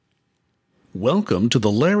Welcome to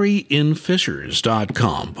the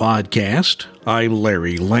LarryInFishers.com podcast. I'm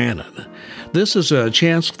Larry Lannon. This is a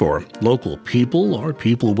chance for local people or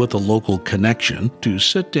people with a local connection to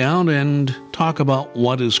sit down and talk about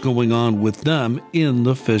what is going on with them in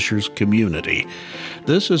the Fishers community.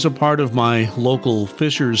 This is a part of my local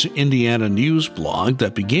Fishers, Indiana news blog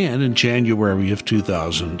that began in January of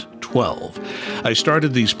 2012. I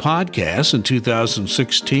started these podcasts in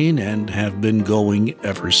 2016 and have been going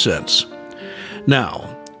ever since.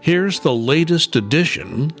 Now, here's the latest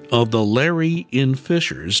edition of the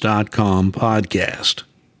LarryInFishers.com podcast.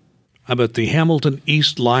 I'm at the Hamilton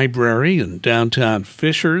East Library in downtown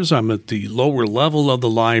Fishers. I'm at the lower level of the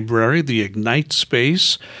library, the Ignite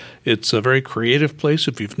space. It's a very creative place.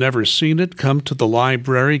 If you've never seen it, come to the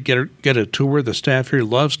library, get a tour. The staff here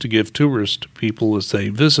loves to give tours to people as they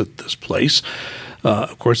visit this place.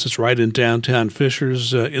 Of course, it's right in downtown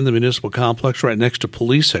Fishers in the municipal complex, right next to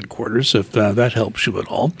police headquarters, if that helps you at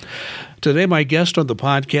all. Today, my guest on the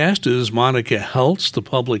podcast is Monica Heltz, the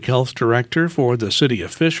Public Health Director for the City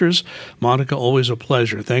of Fishers. Monica, always a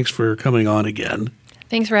pleasure. Thanks for coming on again.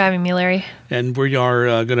 Thanks for having me, Larry. And we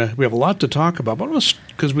are we have a lot to talk about,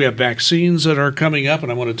 because we have vaccines that are coming up,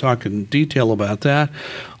 and I want to talk in detail about that.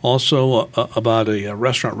 Also about a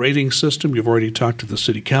restaurant rating system you've already talked to the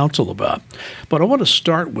City Council about. But I want to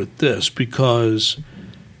start with this because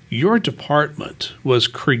your department was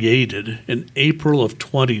created in April of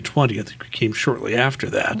 2020. I think it came shortly after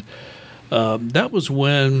that. That was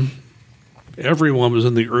when everyone was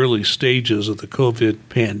in the early stages of the COVID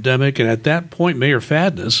pandemic, and at that point, Mayor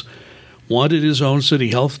Fadness wanted his own city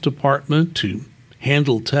health department to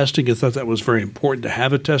handle testing. He thought that was very important to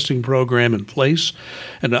have a testing program in place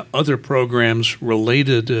and other programs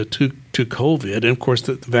related to COVID. And, of course,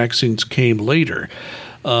 the vaccines came later.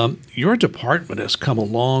 Your department has come a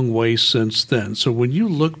long way since then. So when you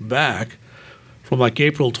look back from like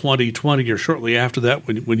April 2020 or shortly after that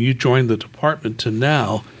when you joined the department to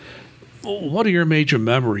now, what are your major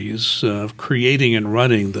memories of creating and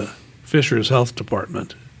running the Fishers Health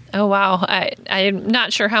Department? Oh, wow. I'm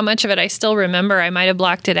not sure how much of it I still remember. I might have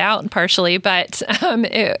blocked it out partially, but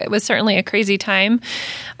it was certainly a crazy time.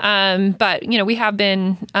 But, we have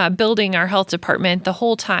been building our health department the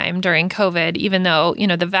whole time during COVID, even though,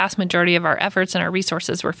 the vast majority of our efforts and our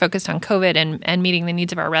resources were focused on COVID and meeting the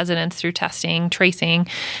needs of our residents through testing, tracing,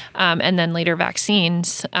 and then later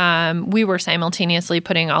vaccines. We were simultaneously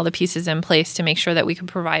putting all the pieces in place to make sure that we could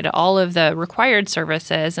provide all of the required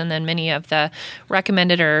services and then many of the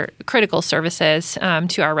recommended or critical services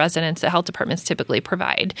to our residents that health departments typically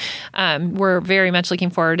provide. We're very much looking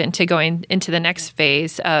forward into going into the next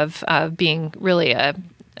phase of being really a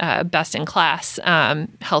best-in-class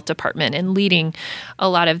health department and leading a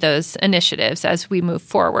lot of those initiatives as we move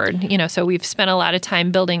forward. So we've spent a lot of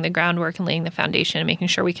time building the groundwork and laying the foundation and making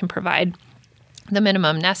sure we can provide the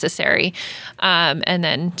minimum necessary, and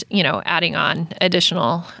then, adding on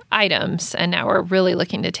additional items. And now we're really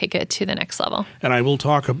looking to take it to the next level. And I'm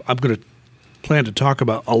going to plan to talk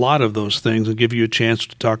about a lot of those things and give you a chance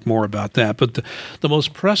to talk more about that. But the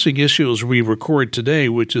most pressing issue as we record today,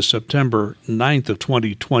 which is September 9th of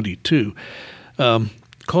 2022,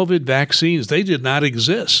 COVID vaccines, they did not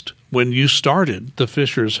exist when you started the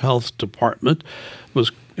Fishers Health Department.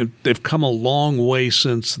 They've come a long way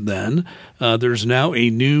since then. There's now a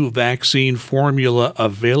new vaccine formula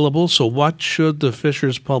available. So what should the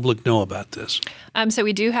Fishers public know about this? So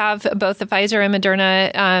we do have both the Pfizer and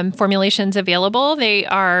Moderna formulations available. They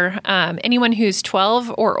are anyone who's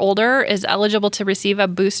 12 or older is eligible to receive a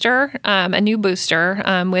booster, a new booster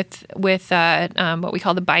with what we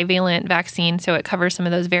call the bivalent vaccine. So it covers some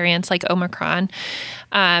of those variants like Omicron.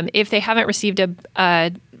 If they haven't received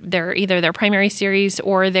either their primary series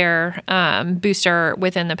or their booster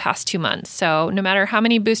within the past 2 months. So no matter how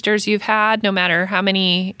many boosters you've had, no matter how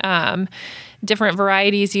many different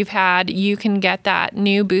varieties you've had, you can get that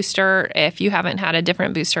new booster if you haven't had a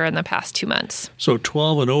different booster in the past 2 months. So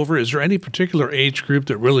 12 and over, is there any particular age group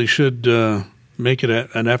that really should make it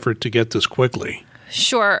an effort to get this quickly?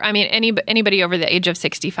 Sure. I mean, anybody over the age of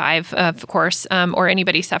 65, of course, or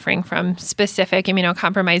anybody suffering from specific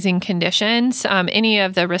immunocompromising conditions, any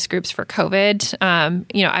of the risk groups for COVID,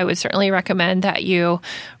 I would certainly recommend that you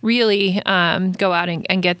really go out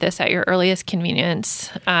and get this at your earliest convenience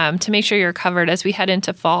to make sure you're covered as we head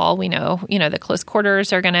into fall. We know, the close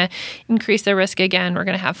quarters are going to increase the risk again. We're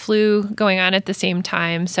going to have flu going on at the same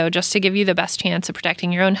time. So just to give you the best chance of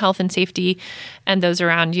protecting your own health and safety and those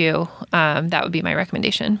around you, that would be my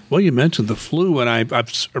recommendation. Well, you mentioned the flu, and I've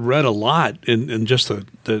read a lot in just the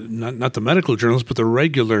not the medical journals, but the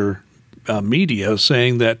regular media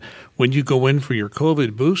saying that when you go in for your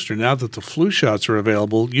COVID booster, now that the flu shots are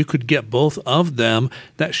available, you could get both of them.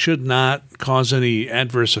 That should not cause any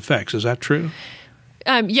adverse effects. Is that true?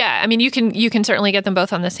 Yeah, I mean, you can certainly get them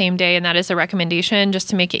both on the same day, and that is a recommendation just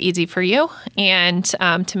to make it easy for you and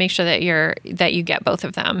to make sure that you get both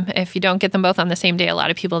of them. If you don't get them both on the same day, a lot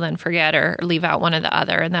of people then forget or leave out one or the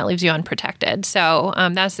other, and that leaves you unprotected. So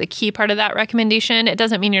that's the key part of that recommendation. It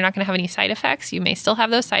doesn't mean you're not going to have any side effects. You may still have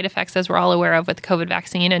those side effects, as we're all aware of with the COVID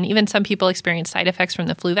vaccine, and even some people experience side effects from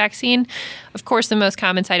the flu vaccine. Of course, the most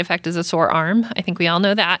common side effect is a sore arm. I think we all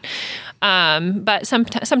know that. But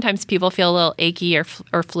sometimes people feel a little achy or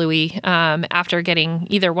fluey after getting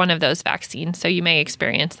either one of those vaccines. So you may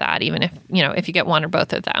experience that even if you get one or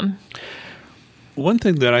both of them. One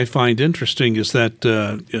thing that I find interesting is that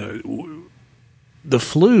the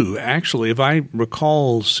flu, actually, if I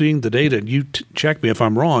recall seeing the data, and you check me if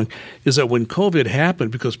I'm wrong, is that when COVID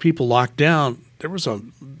happened, because people locked down, there was a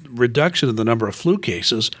reduction in the number of flu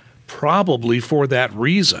cases, probably for that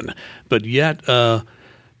reason. But yet,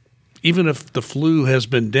 even if the flu has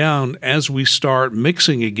been down, as we start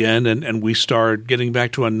mixing again and we start getting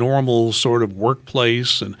back to a normal sort of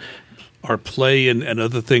workplace and our play and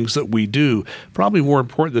other things that we do, probably more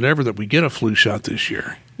important than ever that we get a flu shot this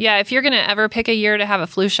year. Yeah, if you're going to ever pick a year to have a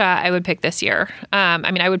flu shot, I would pick this year.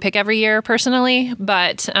 I would pick every year personally,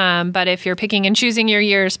 but if you're picking and choosing your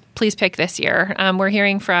years, please pick this year. We're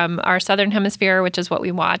hearing from our Southern Hemisphere, which is what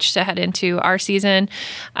we watch to head into our season,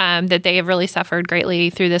 that they have really suffered greatly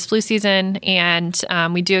through this flu season, and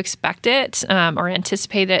we do expect it or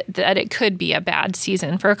anticipate it that it could be a bad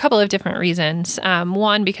season for a couple of different reasons.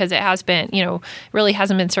 One, because it has been, really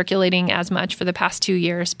hasn't been circulating as much for the past 2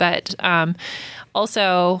 years, but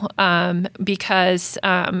also because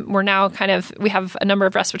we're now we have a number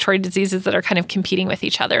of respiratory diseases that are kind of competing with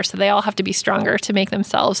each other. So they all have to be stronger to make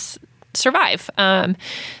themselves survive.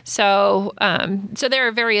 So there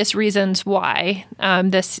are various reasons why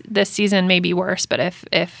this season may be worse. But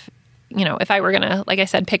if I were going to, like I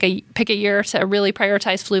said, pick a year to really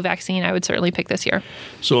prioritize flu vaccine, I would certainly pick this year.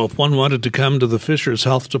 So if one wanted to come to the Fishers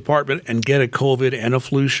Health Department and get a COVID and a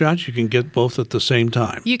flu shot, you can get both at the same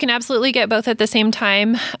time. You can absolutely get both at the same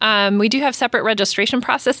time. We do have separate registration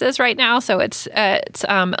processes right now, so it's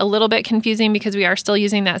a little bit confusing because we are still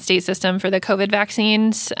using that state system for the COVID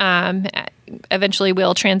vaccines. Eventually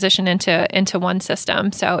we'll transition into one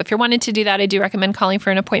system. So if you're wanting to do that, I do recommend calling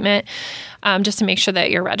for an appointment just to make sure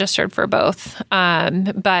that you're registered for both.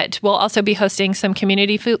 But we'll also be hosting some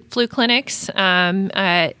community flu clinics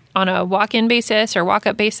on a walk-in basis or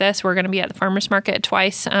walk-up basis. We're going to be at the farmers market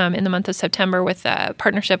twice in the month of September with a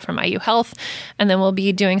partnership from IU Health. And then we'll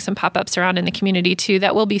be doing some pop-ups around in the community too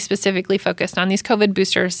that will be specifically focused on these COVID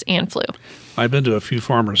boosters and flu. I've been to a few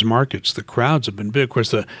farmers markets. The crowds have been big. Of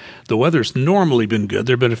course, the weather's normally been good.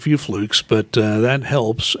 There have been a few flukes, but that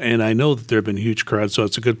helps. And I know that there have been huge crowds, so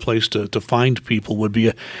it's a good place to find people would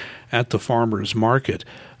be at the farmers market.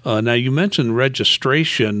 Now, you mentioned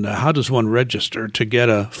registration. How does one register to get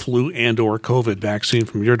a flu and or COVID vaccine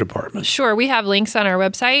from your department? Sure. We have links on our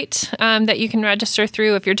website that you can register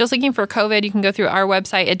through. If you're just looking for COVID, you can go through our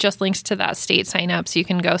website. It just links to that state sign up, so you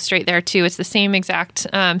can go straight there, too. It's the same exact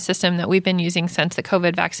system that we've been using since the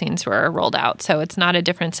COVID vaccines were rolled out, so it's not a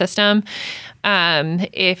different system.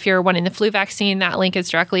 If you're wanting the flu vaccine, that link is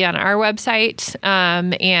directly on our website,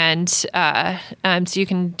 so you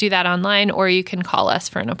can do that online, or you can call us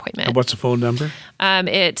for an appointment. And what's the phone number?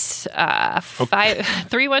 It's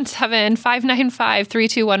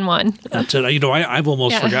 317-595-3211. That's it. I've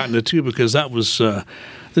almost forgotten it too, because that was I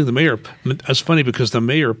think the mayor. It's funny because the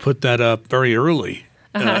mayor put that up very early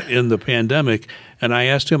in the pandemic. And I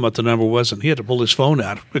asked him what the number was, and he had to pull his phone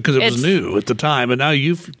out because it was new at the time. And now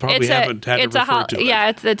you probably haven't had to refer to it.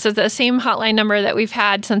 Yeah, it's the same hotline number that we've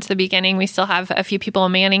had since the beginning. We still have a few people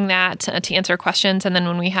manning that to answer questions. And then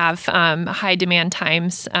when we have high demand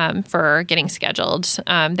times for getting scheduled,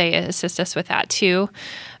 they assist us with that too.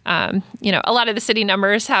 A lot of the city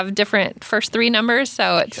numbers have different first three numbers,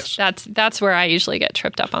 so that's where I usually get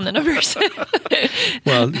tripped up on the numbers.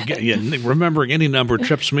 Well, remembering any number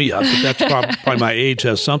trips me up, but that's probably my age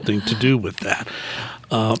has something to do with that.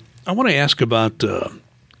 I want to ask about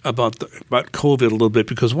COVID a little bit,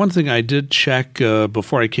 because one thing I did check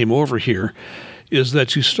before I came over here is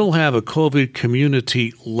that you still have a COVID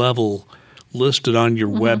community level listed on your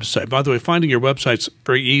website. By the way, finding your website's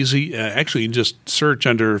very easy. Actually, you can just search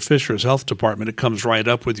under Fishers Health Department. It comes right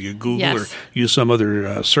up with you. Google or use some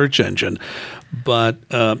other search engine. But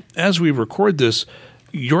as we record this,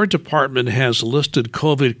 your department has listed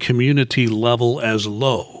COVID community level as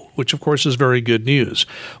low. which of course is very good news.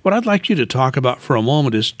 What I'd like you to talk about for a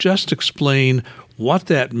moment is just explain what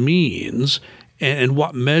that means and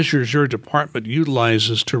what measures your department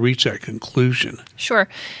utilizes to reach that conclusion. Sure.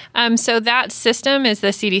 So that system is the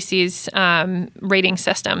CDC's rating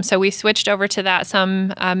system. So we switched over to that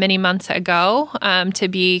many months ago to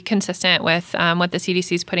be consistent with what the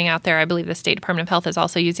CDC is putting out there. I believe the State Department of Health is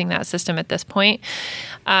also using that system at this point.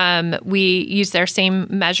 We use their same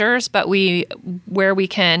measures, but where we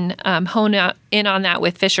can hone in on that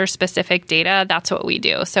with Fisher-specific data, that's what we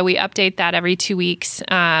do. So we update that every 2 weeks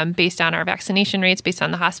based on our vaccination rates, based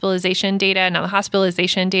on the hospitalization data. Now, the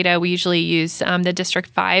hospitalization data, we usually use the District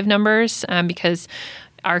 5 numbers because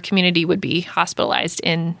our community would be hospitalized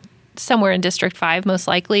in somewhere in District 5, most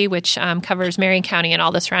likely, which covers Marion County and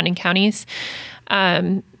all the surrounding counties.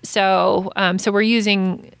 So we're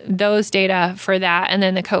using those data for that, and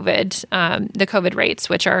then the COVID rates,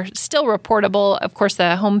 which are still reportable. Of course,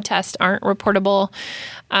 the home tests aren't reportable,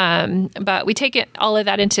 but we take all of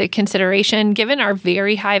that into consideration. Given our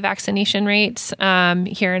very high vaccination rates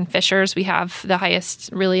here in Fishers, we have the highest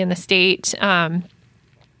really in the state.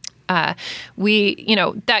 That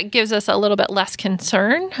gives us a little bit less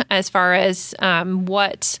concern as far as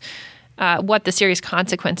what the serious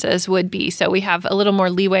consequences would be. So we have a little more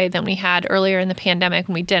leeway than we had earlier in the pandemic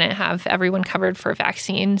when we didn't have everyone covered for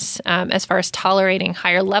vaccines as far as tolerating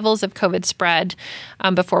higher levels of COVID spread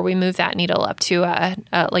before we move that needle up to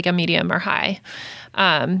like a medium or high.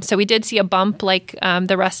 So we did see a bump like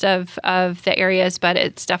the rest of the areas, but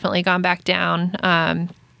it's definitely gone back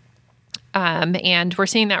down. And we're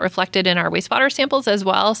seeing that reflected in our wastewater samples as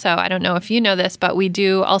well. So I don't know if you know this, but we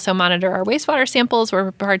do also monitor our wastewater samples.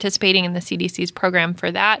 We're participating in the CDC's program for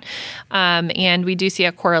that. And we do see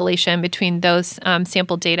a correlation between those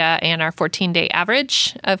sample data and our 14-day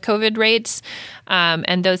average of COVID rates.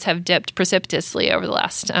 And those have dipped precipitously over the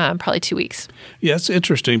last probably 2 weeks. Yeah, it's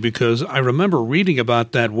interesting because I remember reading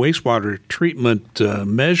about that wastewater treatment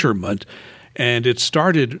measurement. And it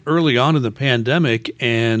started early on in the pandemic,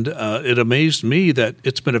 and it amazed me that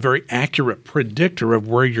it's been a very accurate predictor of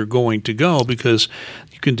where you're going to go because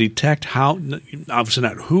you can detect how, obviously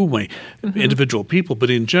not who individual people, but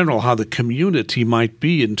in general how the community might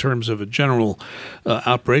be in terms of a general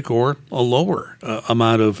outbreak or a lower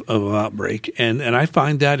amount of outbreak. And I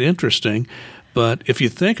find that interesting. But if you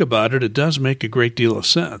think about it, it does make a great deal of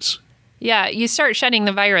sense. Yeah, you start shedding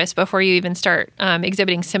the virus before you even start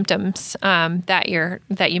exhibiting symptoms that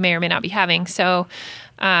you may or may not be having. So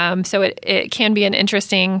it can be an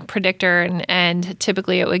interesting predictor, and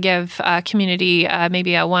typically it would give a community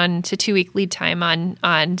maybe a 1 to 2 week lead time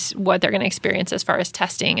on what they're going to experience as far as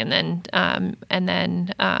testing and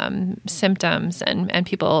then symptoms and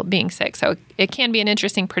people being sick. So it can be an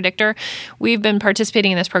interesting predictor. We've been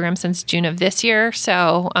participating in this program since June of this year,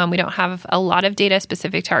 so we don't have a lot of data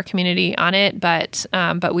specific to our community on it, but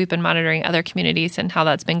we've been monitoring other communities and how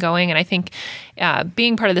that's been going. And I think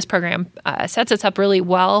being part of this program sets us up really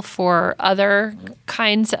well for other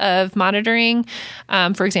kinds of monitoring.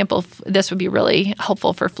 For example, this would be really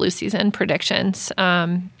helpful for flu season predictions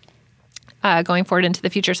going forward into the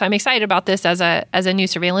future. So I'm excited about this as a new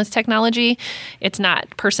surveillance technology. It's not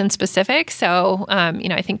person specific, so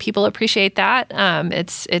I think people appreciate that.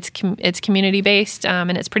 It's community based,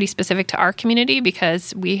 and it's pretty specific to our community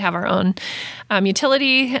because we have our own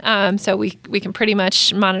utility. So we can pretty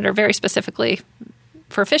much monitor very specifically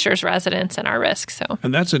for Fishers residents and our risk.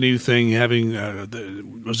 And that's a new thing. Having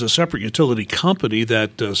was a separate utility company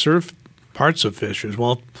that served parts of Fishers.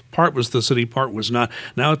 Well, part was the city, part was not.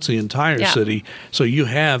 Now it's the entire city. So you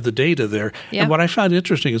have the data there. Yeah. And what I found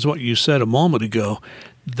interesting is what you said a moment ago,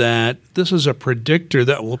 that this is a predictor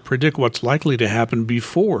that will predict what's likely to happen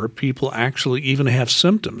before people actually even have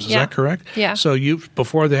symptoms. Is that correct? Yeah. So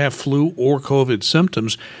before they have flu or COVID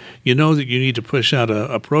symptoms, you know that you need to push out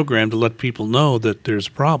a program to let people know that there's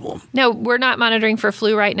a problem. No, we're not monitoring for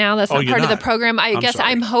flu right now. That's not part of the program. I guess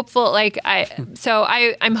sorry. I'm hopeful.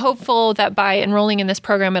 I'm hopeful that by enrolling in this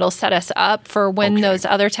program, it'll set us up for when those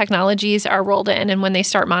other technologies are rolled in and when they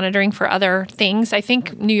start monitoring for other things. I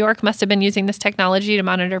think New York must have been using this technology to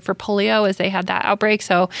monitor for polio as they had that outbreak.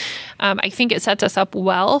 So I think it sets us up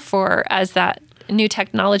well for as that new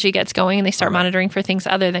technology gets going and they start monitoring for things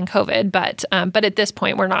other than COVID. But at this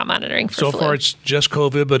point, we're not monitoring for flu. So far, it's just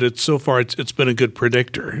COVID, but it's been a good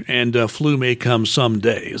predictor. And flu may come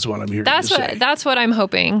someday is what I'm hearing you say. That's what I'm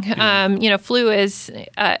hoping. Yeah. Flu is,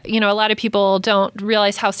 a lot of people don't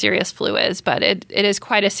realize how serious flu is, but it is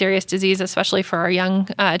quite a serious disease, especially for our young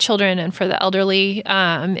children and for the elderly.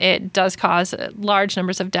 It does cause large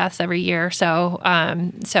numbers of deaths every year. So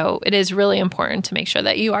it is really important to make sure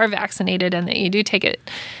that you are vaccinated and that you do do take it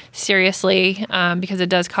seriously because it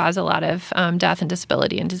does cause a lot of death and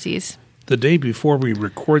disability and disease. The day before we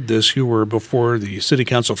record this, you were before the City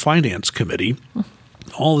Council Finance Committee.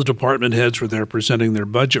 All the department heads were there presenting their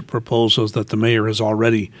budget proposals that the mayor has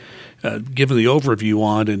already given the overview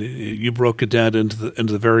on, and you broke it down into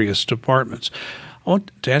the various departments. I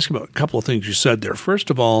want to ask you about a couple of things you said there. First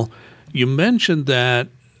of all, you mentioned that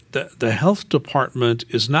the health department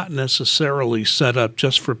is not necessarily set up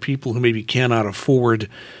just for people who maybe cannot afford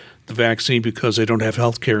the vaccine because they don't have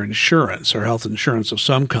health care insurance or health insurance of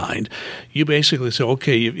some kind. You basically say,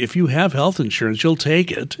 okay, if you have health insurance, you'll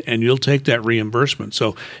take it and you'll take that reimbursement.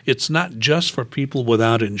 So it's not just for people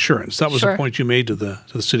without insurance. That was Sure. a point you made to the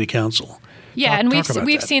city council. Yeah, and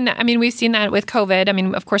we've seen that. I mean, we've seen that with COVID. I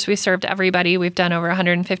mean, of course, we served everybody. We've done over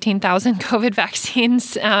 115,000 COVID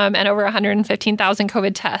vaccines and over 115,000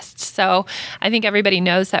 COVID tests. So I think everybody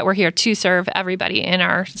knows that we're here to serve everybody in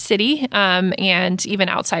our city and even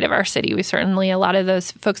outside of our city. We certainly, a lot of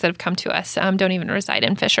those folks that have come to us don't even reside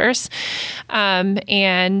in Fishers.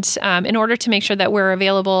 And in order to make sure that we're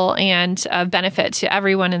available and of benefit to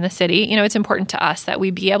everyone in the city, you know, it's important to us that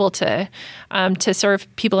we be able to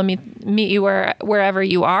serve people and meet you wherever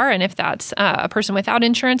you are. And if that's a person without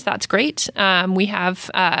insurance, that's great. We have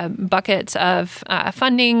buckets of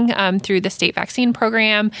funding through the state vaccine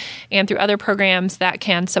program and through other programs that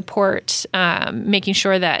can support making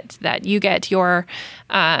sure that you get your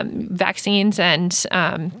vaccines and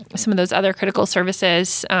some of those other critical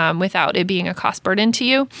services without it being a cost burden to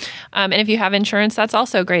you. And if you have insurance, that's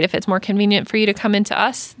also great. If it's more convenient for you to come into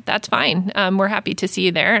us, that's fine. We're happy to see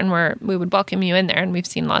you there, and we would welcome you in there. And we've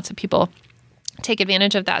seen lots of people take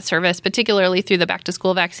advantage of that service, particularly through the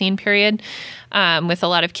back-to-school vaccine period, with a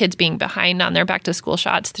lot of kids being behind on their back-to-school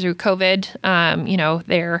shots through COVID.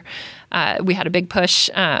 We had a big push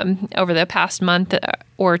over the past month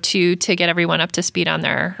or two to get everyone up to speed on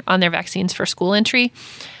their vaccines for school entry.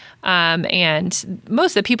 And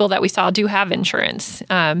most of the people that we saw do have insurance,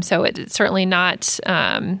 so it's certainly not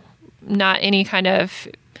any kind of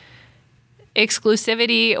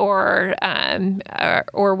exclusivity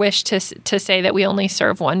or wish to say that we only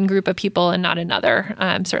serve one group of people and not another.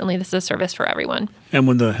 Certainly, this is a service for everyone. And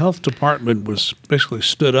when the health department was basically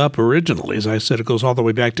stood up originally, as I said, it goes all the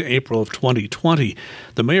way back to April of 2020,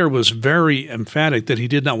 the mayor was very emphatic that he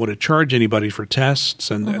did not want to charge anybody for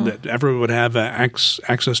tests and that everyone would have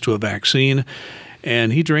access to a vaccine.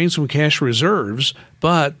 And he drained some cash reserves,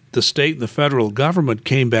 but the state and the federal government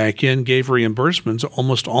came back in, gave reimbursements.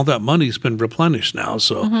 Almost all that money's been replenished now.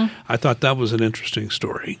 So I thought that was an interesting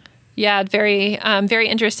story. Yeah, very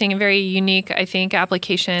interesting and very unique, I think,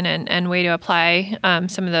 application and way to apply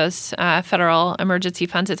some of those federal emergency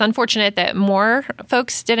funds. It's unfortunate that more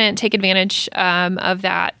folks didn't take advantage of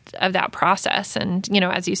that process. And, you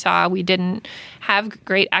know, as you saw, we didn't have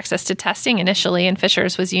great access to testing initially, and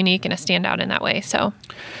Fishers was unique and a standout in that way. So,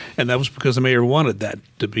 and that was because the mayor wanted that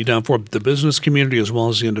to be done for the business community as well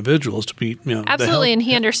as the individuals to be, you know, absolutely. And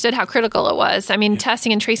he understood how critical it was. I mean,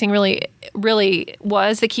 testing and tracing really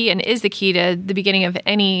was the key and is the key to the beginning of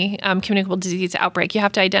any communicable disease outbreak. You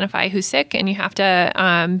have to identify who's sick, and you have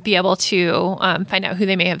to be able to find out who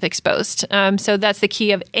they may have exposed. So that's the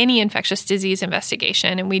key of any infectious disease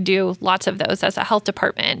investigation, and we do lots of those as a health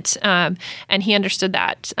department. And he understood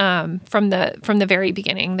that from the very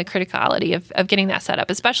beginning, the criticality of getting that set up,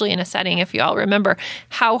 especially in a setting, if you all remember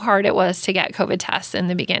how hard it was to get COVID tests in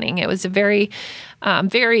the beginning. It was a very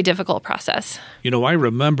difficult process. You know, I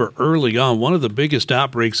remember early on, one of the biggest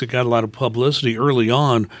outbreaks that got a lot of publicity early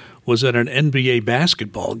on was at an NBA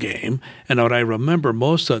basketball game. And what I remember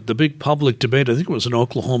most of the big public debate, I think it was in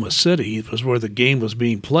Oklahoma City, it was where the game was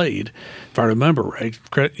being played, if I remember right.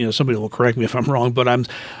 You know, somebody will correct me if I'm wrong, but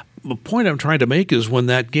the point I'm trying to make is when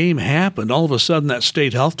that game happened, all of a sudden that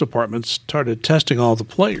state health department started testing all the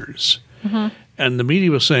players. And the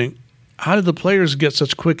media was saying, how did the players get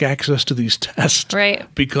such quick access to these tests? Right.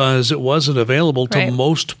 Because it wasn't available to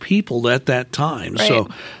most people at that time. Right. So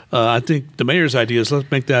I think the mayor's idea is let's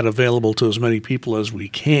make that available to as many people as we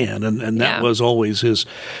can. And that was always his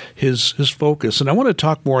focus. And I want to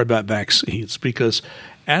talk more about vaccines because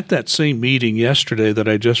at that same meeting yesterday that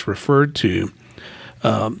I just referred to,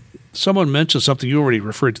 someone mentioned something. You already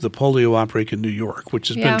referred to the polio outbreak in New York, which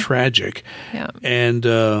has been tragic. Yeah.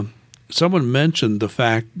 And someone mentioned the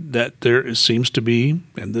fact that there seems to be,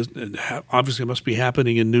 and this obviously must be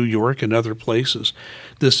happening in New York and other places,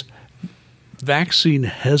 this vaccine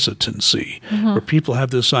hesitancy, where people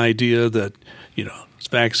have this idea that, you know,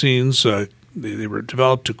 vaccines, they were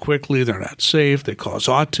developed too quickly, they're not safe, they cause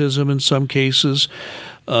autism in some cases.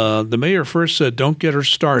 The mayor first said, don't get her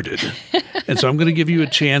started. And so I'm going to give you a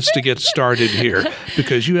chance to get started here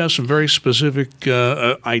because you have some very specific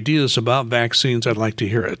ideas about vaccines. I'd like to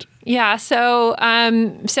hear it. Yeah. So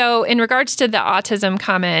in regards to the autism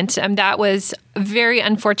comment, that was a very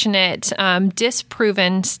unfortunate,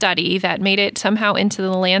 disproven study that made it somehow into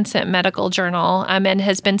the Lancet Medical Journal and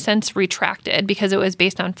has been since retracted because it was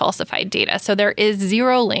based on falsified data. So there is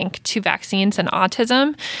zero link to vaccines and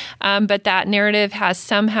autism, but that narrative has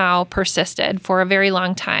somehow persisted for a very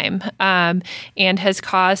long time and has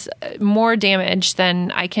caused more damage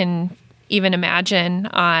than I can even imagine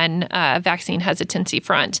on vaccine hesitancy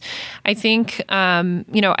front. I think,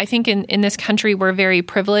 I think in this country, we're very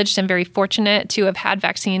privileged and very fortunate to have had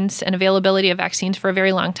vaccines and availability of vaccines for a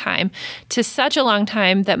very long time, to such a long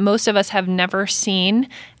time that most of us have never seen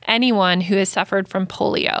anyone who has suffered from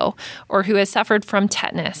polio or who has suffered from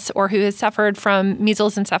tetanus or who has suffered from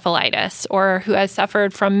measles encephalitis or who has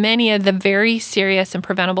suffered from many of the very serious and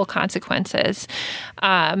preventable consequences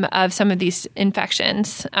of some of these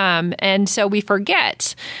infections. And so we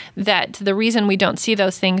forget that the reason we don't see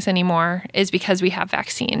those things anymore is because we have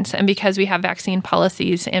vaccines and because we have vaccine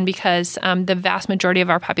policies and because the vast majority of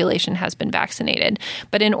our population has been vaccinated.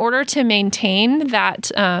 But in order to maintain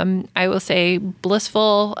that, I will say,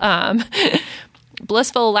 blissful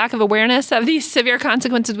lack of awareness of these severe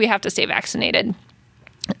consequences, we have to stay vaccinated.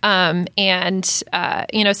 So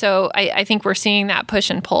I think we're seeing that push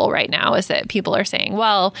and pull right now is that people are saying,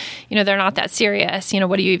 well, they're not that serious.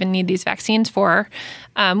 What do you even need these vaccines for?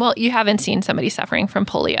 Well, you haven't seen somebody suffering from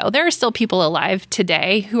polio. There are still people alive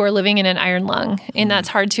today who are living in an iron lung, and that's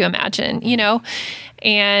hard to imagine,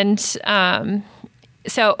 and,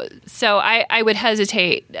 So I would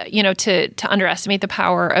hesitate, to underestimate the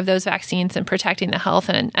power of those vaccines in protecting the health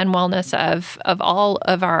and wellness of all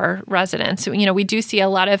of our residents. We do see a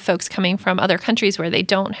lot of folks coming from other countries where they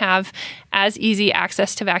don't have as easy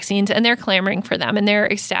access to vaccines, and they're clamoring for them, and they're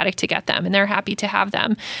ecstatic to get them, and they're happy to have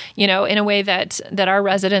them, in a way that our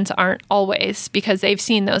residents aren't always, because they've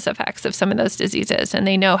seen those effects of some of those diseases, and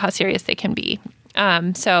they know how serious they can be.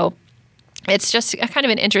 So it's just a kind of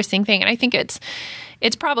an interesting thing, and I think it's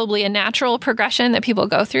probably a natural progression that people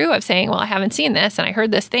go through of saying, well, I haven't seen this and I heard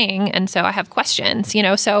this thing, and so I have questions,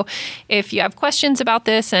 So if you have questions about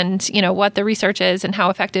this and, what the research is and how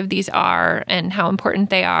effective these are and how important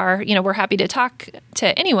they are, we're happy to talk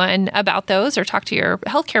to anyone about those or talk to your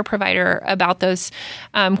healthcare provider about those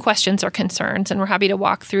questions or concerns. And we're happy to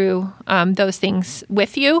walk through those things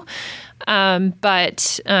with you.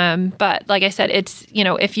 But like I said, it's,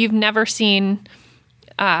 if you've never seen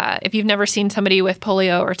somebody with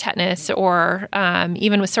polio or tetanus or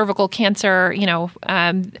even with cervical cancer,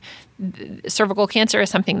 cervical cancer is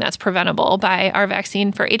something that's preventable by our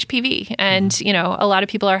vaccine for HPV. And, a lot of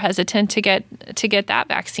people are hesitant to get that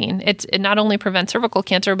vaccine. It not only prevents cervical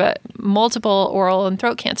cancer, but multiple oral and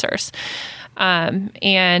throat cancers. I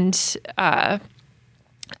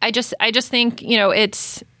just think,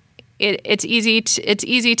 it's easy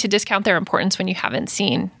to discount their importance when you haven't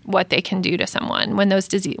seen what they can do to someone, when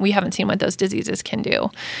we haven't seen what those diseases can do.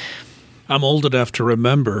 I'm old enough to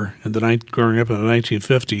remember growing up in the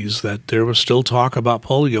 1950s that there was still talk about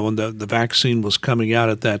polio and the vaccine was coming out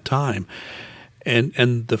at that time.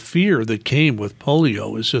 And the fear that came with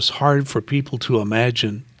polio is just hard for people to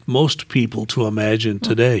imagine, most people to imagine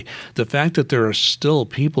today. The fact that there are still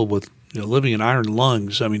people with living in iron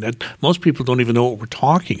lungs. I mean, most people don't even know what we're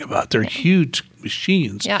talking about. They're huge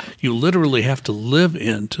machines. Yeah. You literally have to live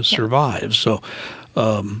in to survive. Yeah. So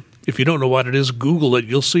if you don't know what it is, Google it.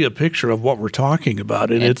 You'll see a picture of what we're talking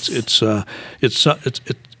about. And it's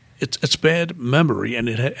bad memory.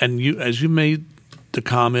 And you, as you made the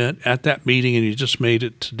comment at that meeting, and you just made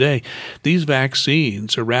it today, these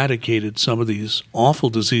vaccines eradicated some of these awful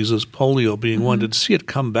diseases, polio being one. To see it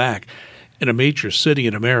come back in a major city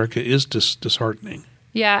in America is disheartening.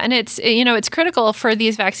 Yeah, and it's critical for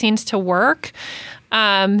these vaccines to work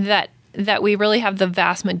that we really have the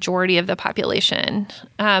vast majority of the population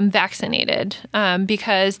vaccinated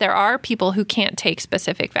because there are people who can't take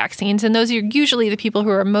specific vaccines, and those are usually the people who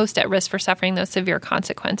are most at risk for suffering those severe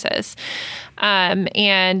consequences. And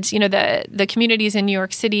the communities in New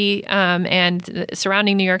York City and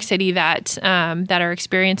surrounding New York City that are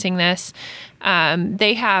experiencing this,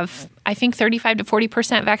 they have, I think, 35 to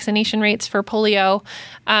 40% vaccination rates for polio.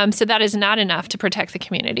 So that is not enough to protect the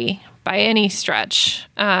community by any stretch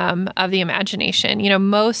of the imagination.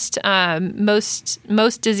 Most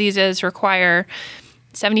diseases require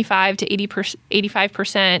 75 to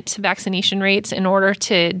 85% vaccination rates in order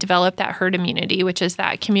to develop that herd immunity, which is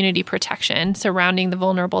that community protection surrounding the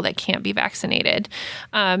vulnerable that can't be vaccinated.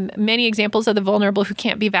 Many examples of the vulnerable who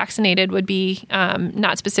can't be vaccinated would be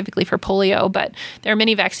not specifically for polio, but there are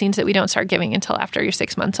many vaccines that we don't start giving until after you're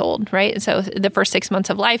 6 months old, right? So the first 6 months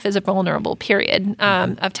of life is a vulnerable period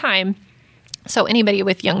of time. So anybody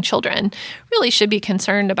with young children really should be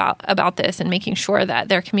concerned about this and making sure that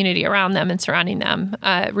their community around them and surrounding them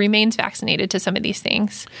remains vaccinated to some of these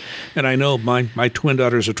things. And I know my twin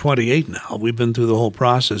daughters are 28 now. We've been through the whole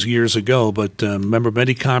process years ago, but remember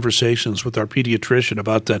many conversations with our pediatrician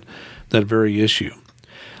about that very issue.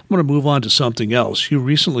 I'm going to move on to something else. You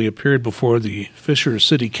recently appeared before the Fisher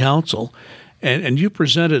City Council, and you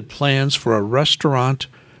presented plans for a restaurant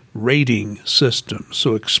rating system.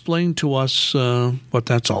 So explain to us what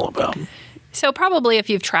that's all about. So probably if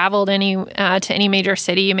you've traveled to any major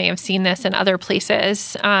city, you may have seen this in other places.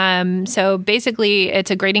 So basically,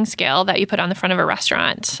 it's a grading scale that you put on the front of a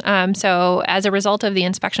restaurant. So as a result of the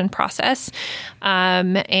inspection process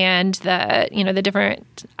and the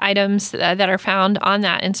different items that are found on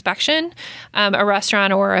that inspection, a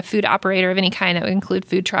restaurant or a food operator of any kind, that would include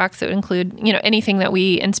food trucks, that would include anything that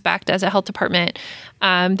we inspect as a health department,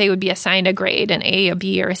 they would be assigned a grade, an A, a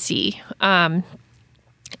B, or a C.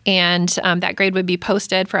 And that grade would be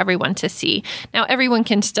posted for everyone to see. Now, everyone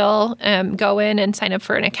can still go in and sign up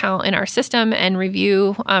for an account in our system and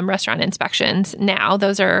review restaurant inspections. Now,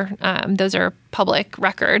 those are public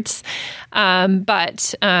records,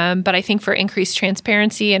 but I think for increased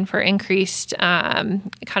transparency and for increased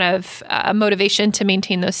motivation to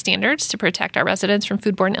maintain those standards to protect our residents from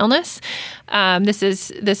foodborne illness, this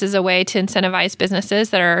is a way to incentivize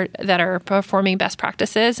businesses that are performing best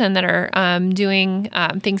practices and that are doing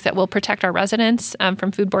things that will protect our residents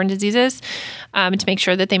from foodborne diseases, to make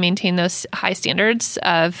sure that they maintain those high standards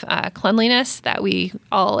of cleanliness that we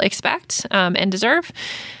all expect and deserve.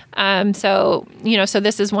 So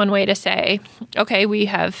this is one way to say, okay, we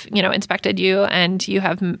have, inspected you and you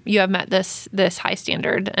have met this high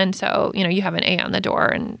standard. And so, you have an A on the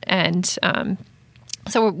door and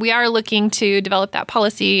so we are looking to develop that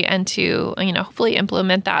policy and to, hopefully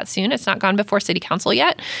implement that soon. It's not gone before City Council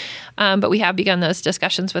yet, but we have begun those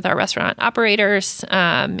discussions with our restaurant operators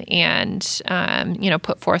and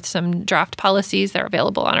put forth some draft policies that are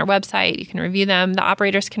available on our website. You can review them. The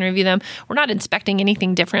operators can review them. We're not inspecting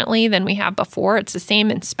anything differently than we have before. It's the same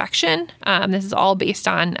inspection. This is all based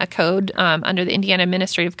on a code under the Indiana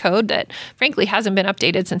Administrative Code that, frankly, hasn't been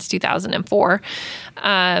updated since 2004.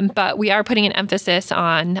 But we are putting an emphasis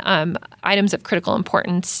on items of critical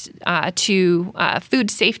importance to food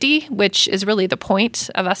safety, which is really the point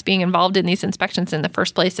of us being involved in these inspections in the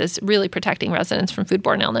first place, is really protecting residents from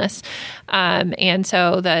foodborne illness. And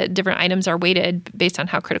so the different items are weighted based on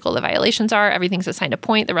how critical the violations are. Everything's assigned a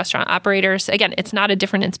point. The restaurant operators, again, it's not a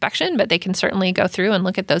different inspection, but they can certainly go through and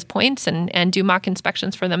look at those points and do mock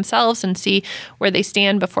inspections for themselves and see where they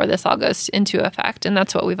stand before this all goes into effect. And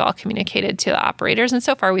that's what we've all communicated to the operators. And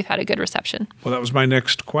so far, we've had a good reception. Well, that was my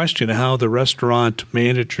next question, how the restaurant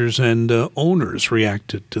managers and owners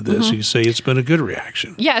reacted to this. Mm-hmm. You say it's been a good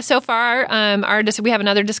reaction. Yeah, so far, we have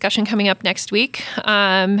another discussion coming up next week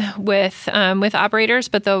with operators,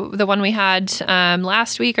 but the one we had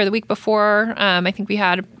last week or the week before, I think we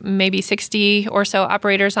had maybe 60 or so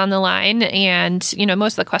operators on the line, and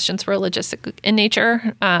most of the questions were logistic in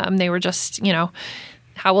nature. They were just,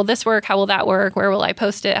 how will this work? How will that work? Where will I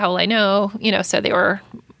post it? How will I know? So they were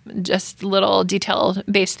just little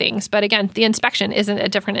detail-based things. But again, the inspection isn't a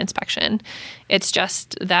different inspection. It's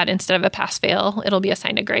just that instead of a pass-fail, it'll be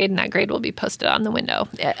assigned a grade, and that grade will be posted on the window.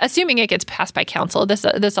 Assuming it gets passed by council,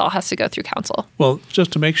 this all has to go through council. Well,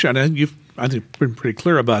 just to make sure, and you've I think been pretty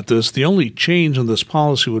clear about this. The only change in this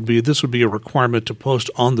policy would be a requirement to post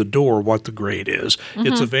on the door what the grade is. Mm-hmm.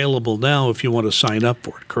 It's available now if you want to sign up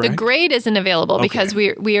for it, correct? The grade isn't available because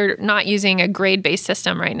we are not using a grade-based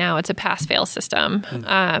system right now. It's a pass-fail system.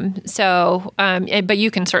 Mm-hmm. But you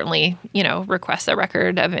can certainly, request a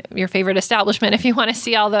record of your favorite establishment if you want to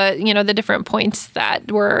see all the, the different points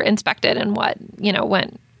that were inspected and what,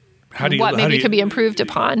 went. What could be improved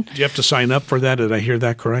upon. Do you have to sign up for that? Did I hear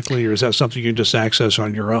that correctly? Or is that something you can just access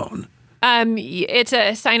on your own? It's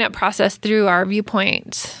a sign-up process through our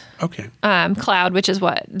Viewpoint cloud, which is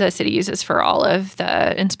what the city uses for all of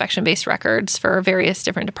the inspection-based records for various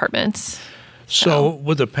different departments. So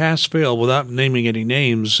with the pass-fail, without naming any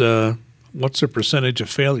names, what's the percentage of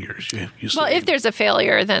failures you see? Well, if there's a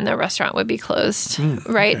failure, then the restaurant would be closed,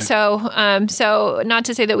 right? Okay. So not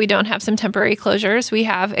to say that we don't have some temporary closures. We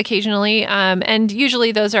have occasionally, and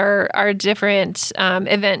usually those are different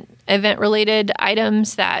event event-related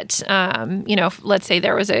items that, let's say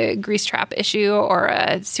there was a grease trap issue or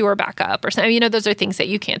a sewer backup or something, those are things that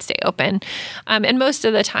you can't stay open. And most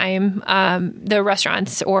of the time, the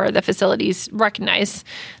restaurants or the facilities recognize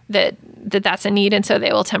that's a need, and so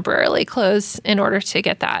they will temporarily close in order to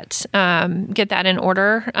get that in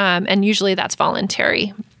order. And usually that's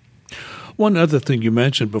voluntary. One other thing you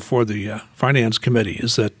mentioned before the Finance Committee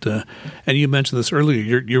is that, and you mentioned this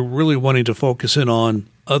earlier, you're really wanting to focus in on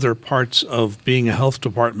other parts of being a health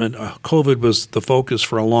department. COVID was the focus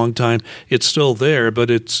for a long time. It's still there, but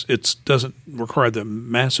it doesn't require the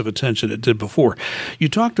massive attention it did before. You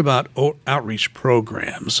talked about outreach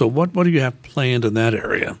programs. So what do you have planned in that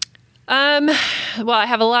area? Well, I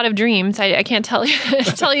have a lot of dreams. I can't tell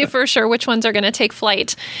you for sure which ones are going to take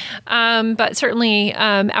flight. But certainly,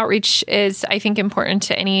 outreach is, I think, important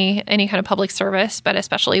to any kind of public service, but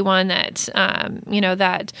especially one that,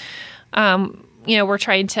 we're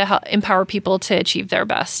trying to empower people to achieve their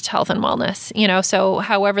best health and wellness. So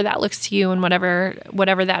however that looks to you and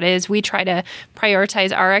whatever that is, we try to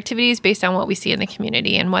prioritize our activities based on what we see in the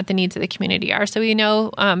community and what the needs of the community are. So we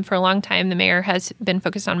know for a long time the mayor has been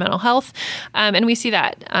focused on mental health, and we see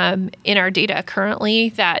that in our data currently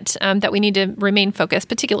that we need to remain focused,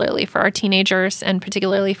 particularly for our teenagers and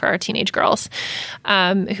particularly for our teenage girls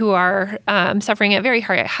who are suffering at very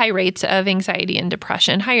high rates of anxiety and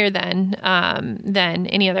depression, higher than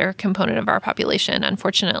any other component of our population,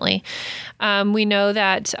 unfortunately. We know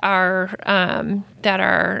that our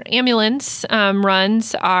ambulance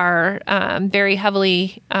runs are very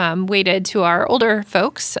heavily weighted to our older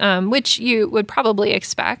folks, which you would probably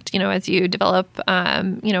expect, as you develop,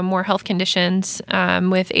 more health conditions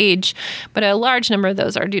with age. But a large number of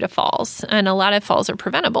those are due to falls, and a lot of falls are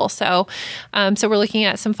preventable. So we're looking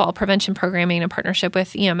at some fall prevention programming in partnership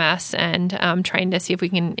with EMS and trying to see if we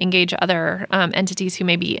can engage other entities who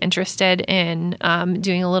may be interested in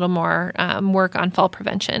doing a little more work on fall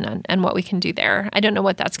prevention and what we can do there. I don't know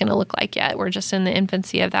what that's going to look like yet. We're just in the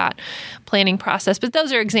infancy of that planning process. But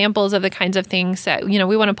those are examples of the kinds of things that,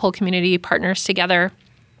 we want to pull community partners together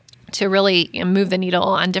to really move the needle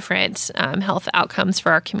on different health outcomes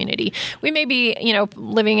for our community. We may be,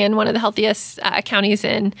 living in one of the healthiest counties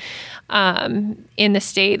in the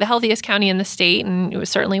state, the healthiest county in the state, and it was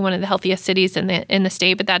certainly one of the healthiest cities in the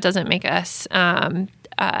state. But that doesn't make us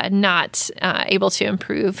not able to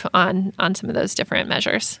improve on some of those different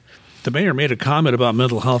measures. The mayor made a comment about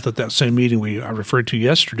mental health at that same meeting I referred to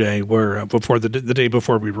yesterday, where before the day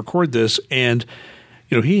before we record this, and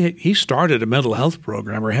he started a mental health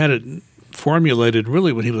program, or had it formulated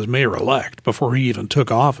really when he was mayor-elect, before he even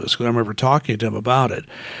took office, because I remember talking to him about it.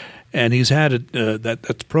 And he's had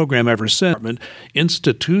that program ever since.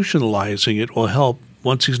 Institutionalizing it will help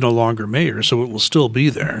once he's no longer mayor, so it will still be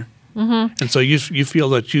there. Mm-hmm. And so you feel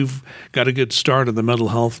that you've got a good start on the mental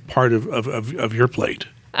health part of your plate.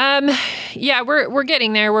 Yeah, we're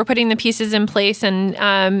getting there. We're putting the pieces in place, and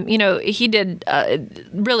he did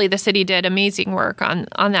really, the city did amazing work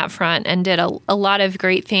on that front and did a lot of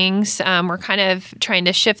great things. We're kind of trying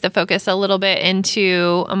to shift the focus a little bit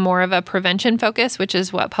into a more of a prevention focus, which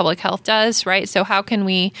is what public health does, right? So how can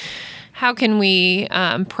we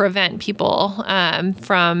prevent people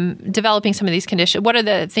from developing some of these conditions? What are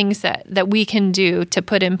the things that we can do to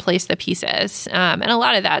put in place the pieces? And a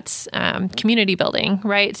lot of that's community building,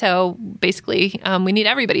 right? So basically, we need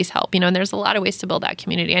everybody's help, and there's a lot of ways to build that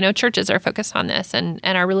community. I know churches are focused on this, and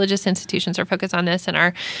our religious institutions are focused on this, and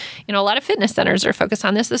our, a lot of fitness centers are focused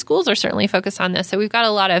on this. The schools are certainly focused on this. So we've got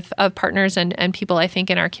a lot of partners and people, I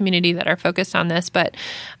think, in our community that are focused on this. But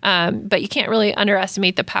you can't really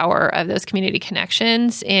underestimate the power of those community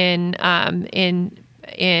connections in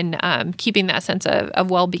keeping that sense of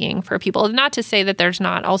well-being for people. Not to say that there's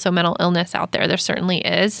not also mental illness out there. There certainly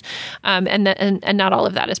is, and not all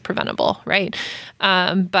of that is preventable, right?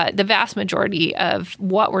 But the vast majority of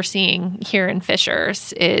what we're seeing here in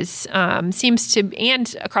Fishers seems to,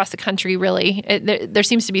 and across the country, really, there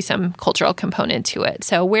seems to be some cultural component to it.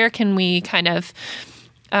 So where can we kind of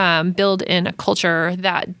build in a culture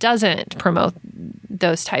that doesn't promote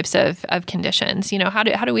those types of conditions? How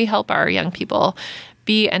do we help our young people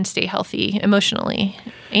be and stay healthy emotionally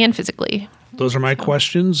and physically? Those are my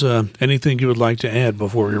questions. Anything you would like to add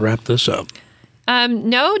before we wrap this up?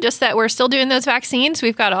 No, just that we're still doing those vaccines.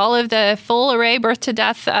 We've got all of the full array birth to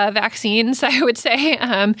death vaccines, I would say.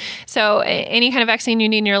 So any kind of vaccine you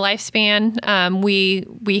need in your lifespan,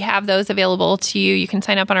 we have those available to you. You can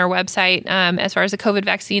sign up on our website. As far as the COVID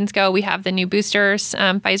vaccines go, we have the new boosters,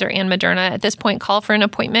 Pfizer and Moderna. At this point, call for an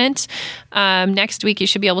appointment. Next week, you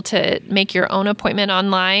should be able to make your own appointment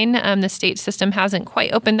online. The state system hasn't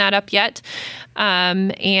quite opened that up yet.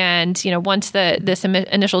 And once this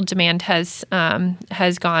initial demand has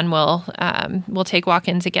gone, we'll take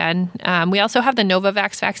walk-ins again. We also have the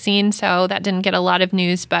Novavax vaccine, so that didn't get a lot of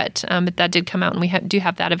news, but that did come out, and we do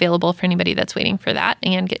have that available for anybody that's waiting for that,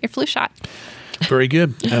 and get your flu shot. Very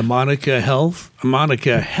good. Monica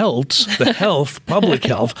Heltz, the health, public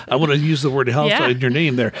health. I want to use the word health in your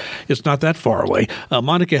name there. It's not that far away.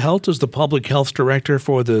 Monica Heltz is the public health director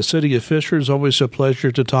for the City of Fishers. Always a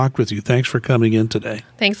pleasure to talk with you. Thanks for coming in today.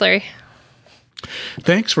 Thanks, Larry.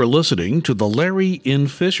 Thanks for listening to the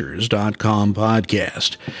LarryInFishers.com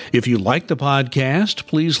podcast. If you like the podcast,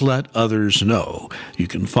 please let others know. You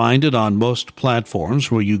can find it on most platforms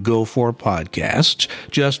where you go for podcasts.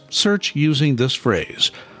 Just search using this phrase,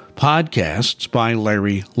 Podcasts by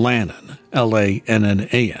Larry Lannan,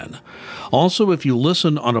 Lannan. Also, if you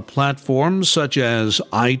listen on a platform such as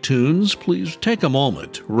iTunes, please take a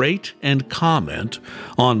moment, rate and comment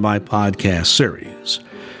on my podcast series.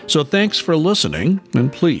 So thanks for listening,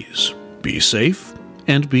 and please be safe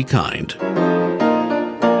and be kind.